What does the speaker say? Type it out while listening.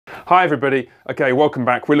Hi everybody. Okay, welcome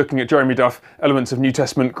back. We're looking at Jeremy Duff, Elements of New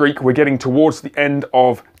Testament Greek. We're getting towards the end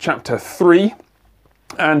of chapter 3.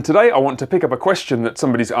 And today I want to pick up a question that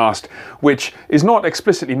somebody's asked, which is not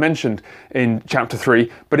explicitly mentioned in chapter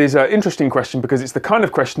 3, but is an interesting question because it's the kind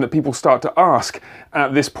of question that people start to ask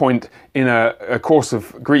at this point in a course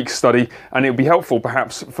of Greek study, and it would be helpful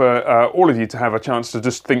perhaps for all of you to have a chance to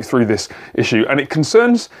just think through this issue. And it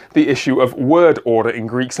concerns the issue of word order in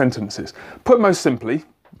Greek sentences. Put most simply,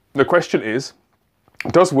 the question is,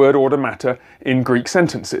 does word order matter in Greek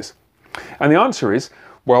sentences? And the answer is,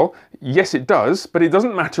 well, yes it does, but it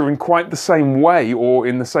doesn't matter in quite the same way or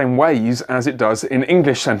in the same ways as it does in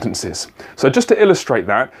English sentences. So just to illustrate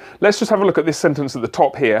that, let's just have a look at this sentence at the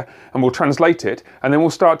top here and we'll translate it, and then we'll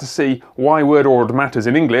start to see why word order matters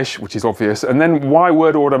in English, which is obvious, and then why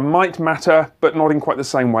word order might matter but not in quite the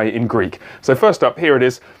same way in Greek. So first up, here it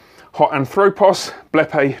is, ho anthropos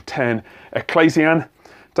blepe ten ekklesian.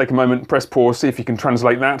 Take a moment, press pause, see if you can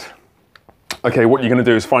translate that. Okay, what you're going to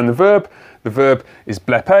do is find the verb. The verb is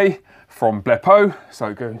blepe, from blepo, so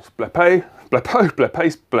it goes blepe, blepo,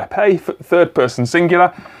 blepe, blepe, third person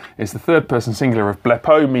singular. It's the third person singular of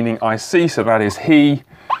blepo, meaning I see, so that is he,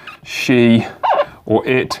 she, or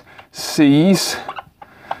it sees.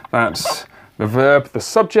 That's the verb. The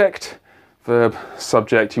subject, verb,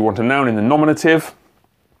 subject, you want a noun in the nominative.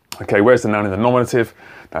 Okay, where's the noun in the nominative?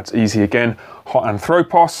 That's easy again, ho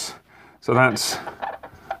anthropos, so that's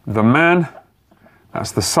the man.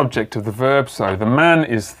 That's the subject of the verb, so the man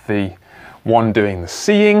is the one doing the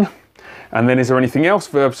seeing. And then is there anything else?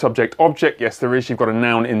 Verb, subject, object. Yes, there is. You've got a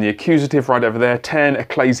noun in the accusative right over there. Ten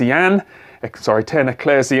ekklesian. Ten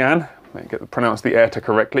ekklesian. Pronounce the eta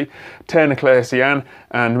correctly. Ten ekklesian.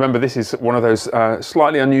 And remember, this is one of those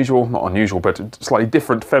slightly unusual, not unusual, but slightly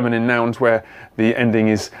different feminine nouns where the ending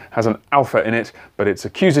has an alpha in it, but it's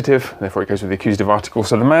accusative. Therefore, it goes with the accusative article.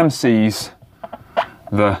 So the man sees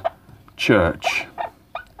the church.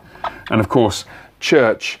 And of course,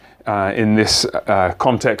 church in this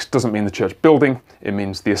context doesn't mean the church building, it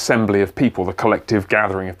means the assembly of people, the collective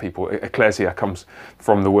gathering of people. Ecclesia comes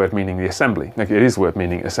from the word meaning the assembly. It is the word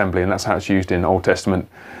meaning assembly, and that's how it's used in Old Testament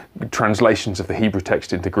translations of the Hebrew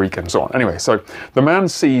text into Greek and so on. Anyway, so the man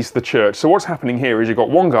sees the church. So what's happening here is you've got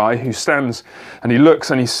one guy who stands and he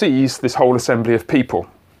looks and he sees this whole assembly of people.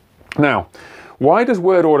 Now, why does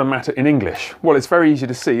word order matter in English? Well, it's very easy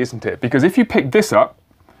to see, isn't it? Because if you pick this up,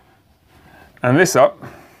 and this up,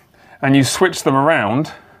 and you switch them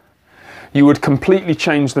around, you would completely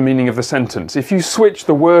change the meaning of the sentence. If you switch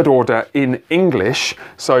the word order in English,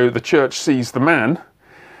 so the church sees the man,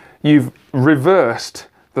 you've reversed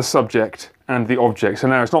the subject and the object. So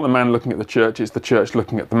now it's not the man looking at the church, it's the church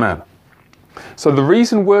looking at the man. So the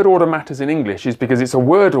reason word order matters in English is because it's a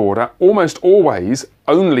word order, almost always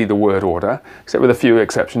only the word order, except with a few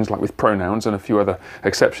exceptions like with pronouns and a few other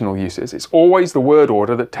exceptional uses. It's always the word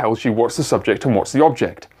order that tells you what's the subject and what's the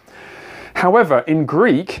object. However, in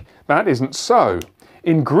Greek, that isn't so.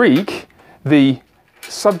 In Greek, the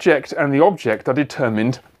subject and the object are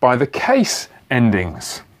determined by the case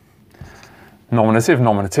endings. Nominative,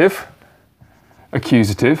 nominative,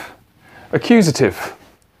 accusative, accusative.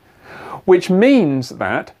 Which means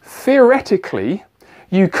that, theoretically,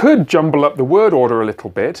 you could jumble up the word order a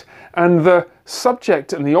little bit and the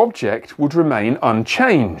subject and the object would remain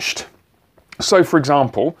unchanged. So, for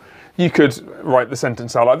example, you could write the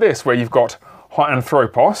sentence out like this, where you've got ho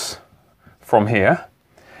anthropos from here,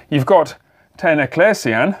 you've got ten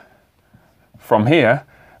ekklesian from here,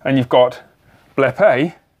 and you've got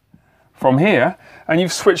blepe from here, and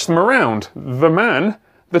you've switched them around. The man,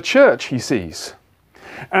 the church he sees.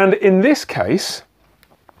 And in this case,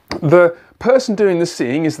 the person doing the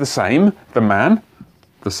seeing is the same, the man,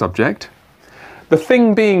 the subject. The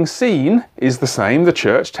thing being seen is the same, the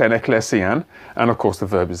church, ten ekklesian, and of course the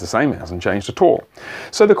verb is the same, it hasn't changed at all.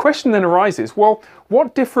 So the question then arises, well,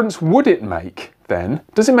 what difference would it make then?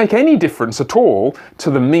 Does it make any difference at all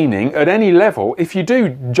to the meaning at any level if you do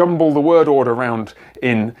jumble the word order around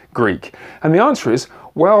in Greek? And the answer is,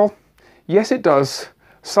 well, yes it does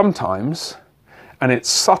sometimes. And it's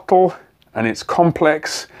subtle, and it's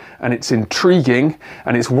complex, and it's intriguing,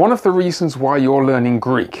 and it's one of the reasons why you're learning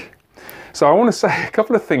Greek. So I want to say a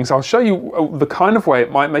couple of things. I'll show you the kind of way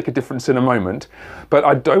it might make a difference in a moment, but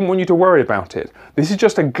I don't want you to worry about it. This is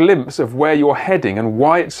just a glimpse of where you're heading and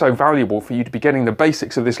why it's so valuable for you to be getting the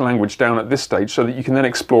basics of this language down at this stage so that you can then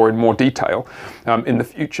explore in more detail in the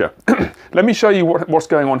future. Let me show you what's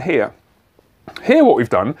going on here. Here what we've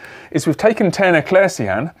done is we've taken ten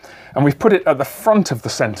ekklesian and we've put it at the front of the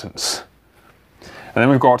sentence. And then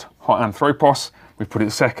we've got ho anthropos, we've put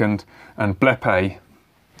it second, and blepe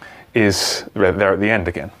is there at the end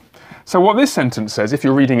again. So what this sentence says, if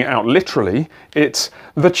you're reading it out literally, it's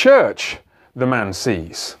the church the man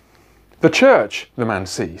sees. The church the man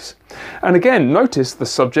sees. And again, notice the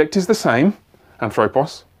subject is the same,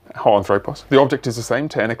 anthropos, ho anthropos. The object is the same,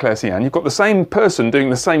 te eklesian. You've got the same person doing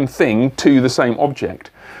the same thing to the same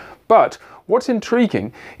object. But what's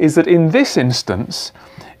intriguing is that in this instance,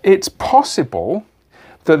 it's possible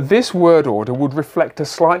that this word order would reflect a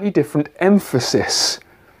slightly different emphasis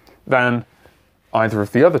than either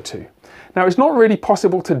of the other two. Now, it's not really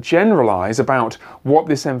possible to generalize about what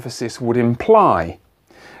this emphasis would imply,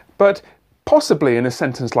 but possibly in a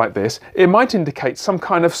sentence like this, it might indicate some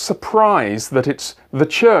kind of surprise that it's the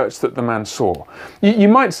church that the man saw. You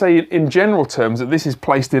might say in general terms that this is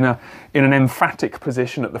placed in an emphatic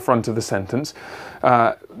position at the front of the sentence.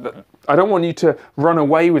 I don't want you to run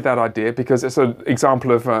away with that idea because it's an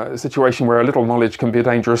example of a situation where a little knowledge can be a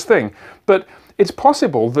dangerous thing. But it's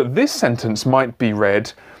possible that this sentence might be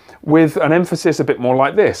read with an emphasis a bit more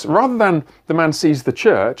like this. Rather than the man sees the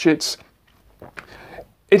church, it's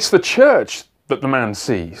the church that the man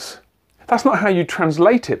sees. That's not how you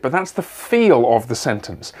translate it, but that's the feel of the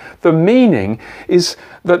sentence. The meaning is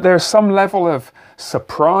that there's some level of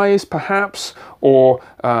surprise, perhaps, or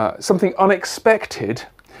something unexpected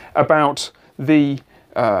about the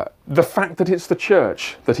fact that it's the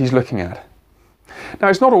church that he's looking at. Now,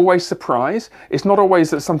 it's not always surprise, it's not always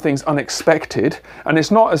that something's unexpected, and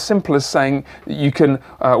it's not as simple as saying that you can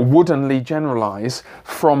woodenly generalize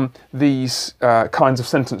from these kinds of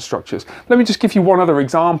sentence structures. Let me just give you one other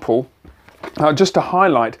example, just to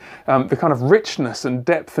highlight the kind of richness and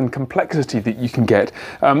depth and complexity that you can get.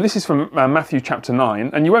 This is from Matthew chapter 9,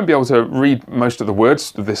 and you won't be able to read most of the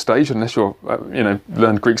words at this stage unless you're,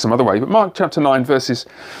 learned Greek some other way. But Mark chapter 7,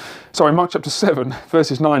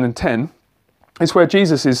 verses 9 and 10. It's where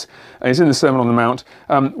Jesus is in the Sermon on the Mount.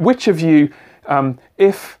 Which of you,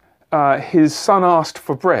 if his son asked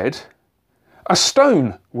for bread, a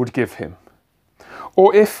stone would give him?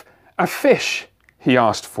 Or if a fish he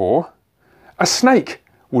asked for, a snake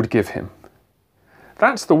would give him?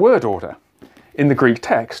 That's the word order in the Greek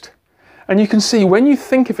text. And you can see when you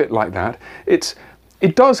think of it like that, it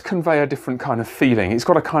does convey a different kind of feeling. It's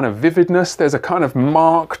got a kind of vividness, there's a kind of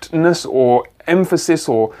markedness or emphasis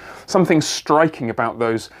or something striking about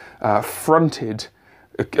those fronted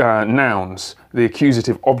nouns, the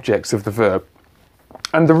accusative objects of the verb.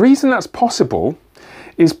 And the reason that's possible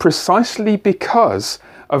is precisely because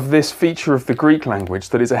of this feature of the Greek language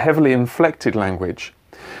that is a heavily inflected language.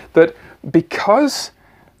 That because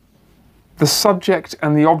the subject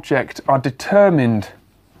and the object are determined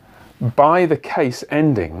by the case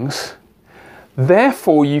endings,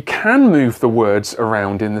 therefore you can move the words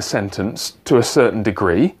around in the sentence to a certain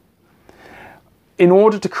degree in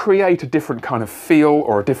order to create a different kind of feel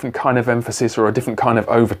or a different kind of emphasis or a different kind of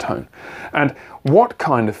overtone. And what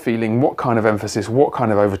kind of feeling, what kind of emphasis, what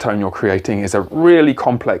kind of overtone you're creating is a really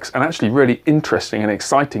complex and actually really interesting and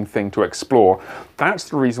exciting thing to explore. That's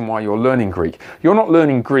the reason why you're learning Greek. You're not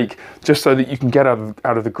learning Greek just so that you can get out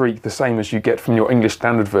of the Greek the same as you get from your English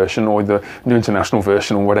Standard Version or the New International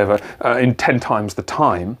Version or whatever in 10 times the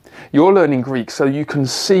time. You're learning Greek so you can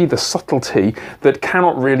see the subtlety that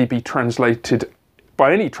cannot really be translated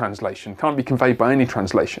by any translation, can't be conveyed by any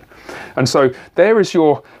translation. And so there is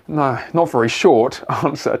your not very short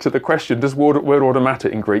answer to the question, does word order matter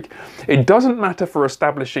in Greek? It doesn't matter for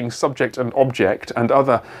establishing subject and object and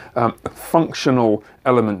other functional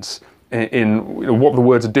elements in what the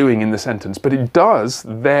words are doing in the sentence, but it does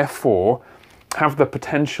therefore have the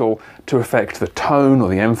potential to affect the tone or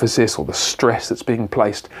the emphasis or the stress that's being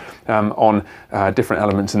placed on different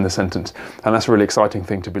elements in the sentence. And that's a really exciting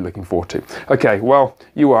thing to be looking forward to. Okay, well,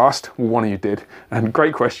 you asked, well, one of you did, and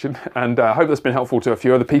great question, and I hope that's been helpful to a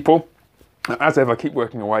few other people. As ever, keep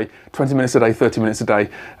working away, 20 minutes a day, 30 minutes a day,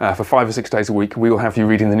 for 5 or 6 days a week. We will have you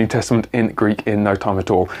reading the New Testament in Greek in no time at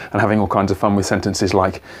all and having all kinds of fun with sentences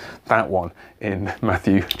like that one in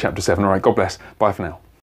Matthew chapter 7. All right, God bless. Bye for now.